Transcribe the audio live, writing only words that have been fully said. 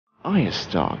Arya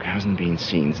Stark hasn't been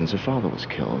seen since her father was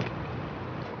killed.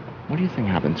 What do you think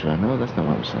happened to her? No, that's not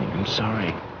what I'm saying. I'm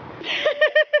sorry.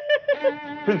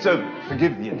 Prince Oberyn,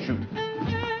 forgive the intruder.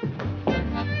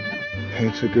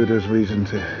 Hate's as good as reason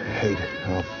to hate.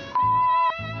 Oh.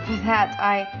 For that,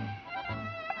 I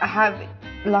have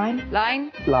line.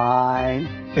 Line? Line.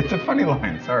 It's a funny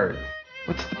line, sorry.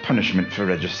 What's the punishment for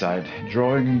regicide?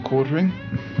 Drawing and quartering?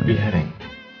 Beheading.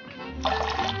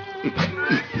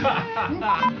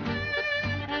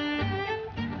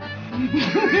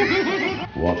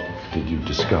 What did you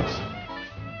discuss?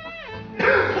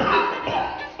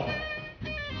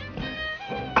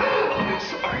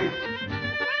 Sorry.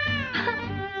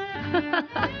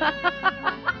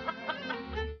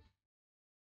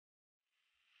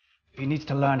 He needs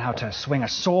to learn how to swing a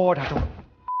sword, how to...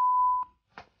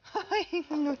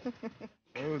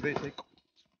 Oh, they say...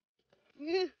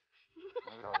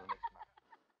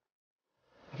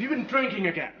 Have you been drinking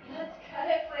again? Let's cut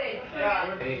it, please.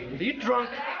 Yeah. Are you drunk?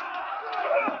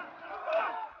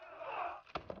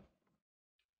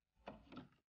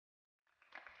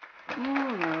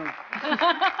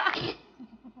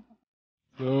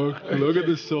 Look at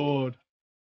the sword.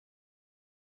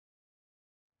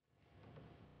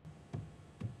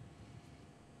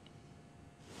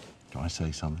 Do I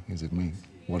say something? Is it me?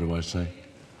 What do I say?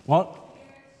 What?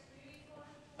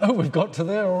 Oh, we've got to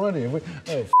there already.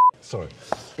 Oh, sorry.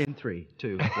 In 3,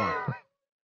 2, 1.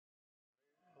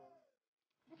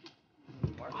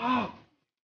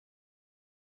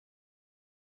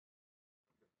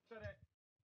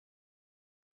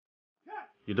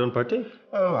 You don't partake?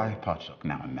 Oh, I partook.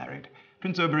 Now I'm married.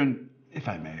 Prince Oberyn, if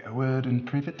I may, a word in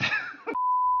private.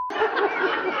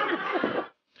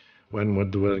 When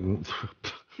would the wedding...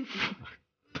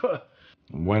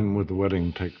 When would the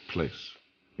wedding take place,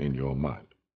 in your mind?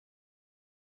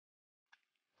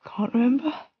 Can't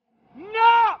remember.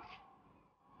 Knock!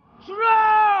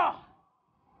 Draw!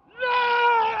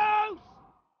 No!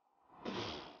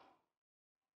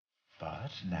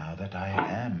 But now that I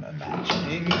am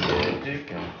imagining...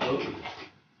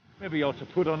 Maybe you ought to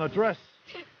put on a dress.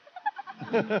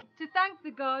 To thank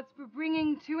the gods for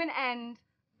bringing to an end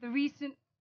the recent...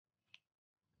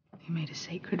 You made a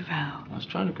sacred vow. I was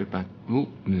trying to get back. Ooh,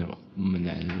 no.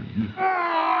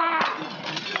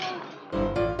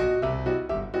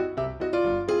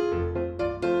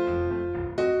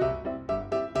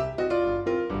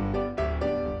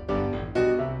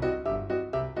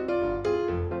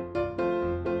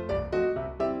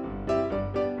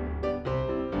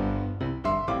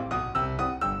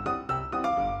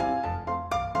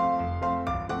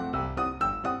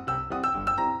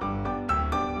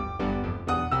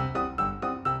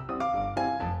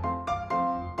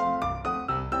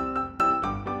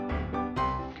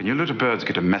 Can you little birds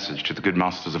get a message to the good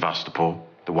masters of Astapor,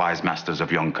 the wise masters of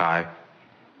Yonkai,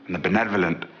 and the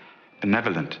benevolent...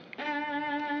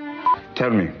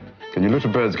 Tell me, can you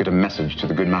little birds get a message to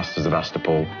the good masters of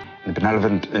Astapor, and the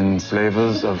benevolent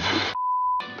enslavers of...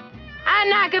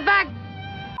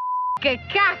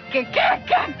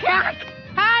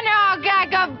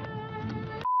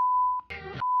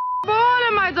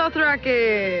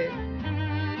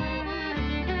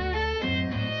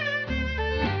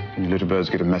 Can you little birds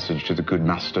get a message to the good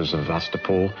masters of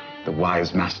Astapor, the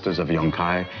wise masters of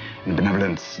Yonkai, and the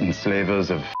benevolent enslavers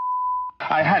of...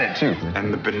 I had it too.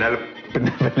 And the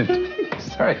benevolent...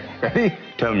 Sorry, ready?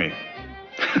 Tell me.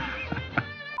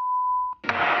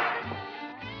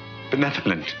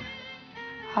 Benevolent.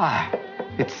 Ah,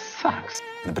 it sucks.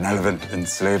 The benevolent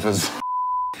enslavers.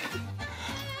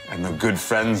 And the good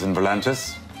friends in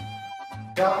Volantis.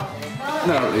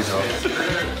 No, these are...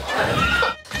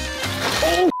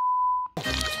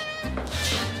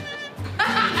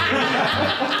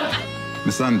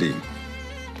 Missandei.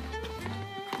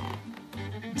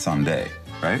 Sunday,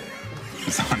 right?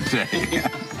 Sunday.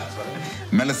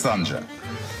 Melisandre.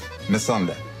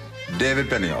 Missandei. David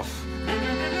Benioff.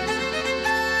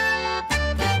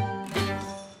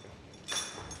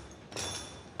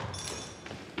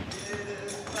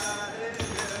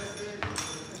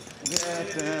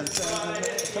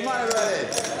 Come on, everybody.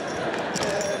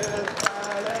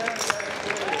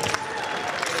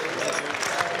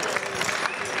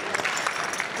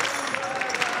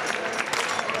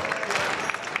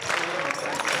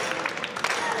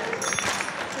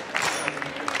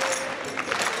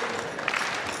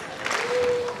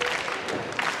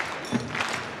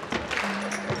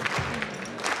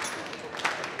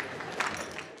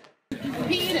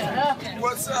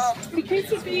 What's up?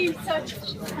 Because you've been such...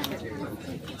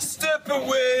 Step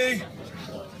away!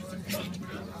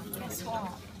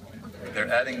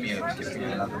 They're adding me and giving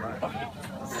me another line.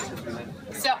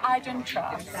 So I don't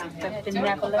trust the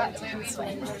benevolent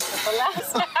swing of the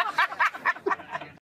last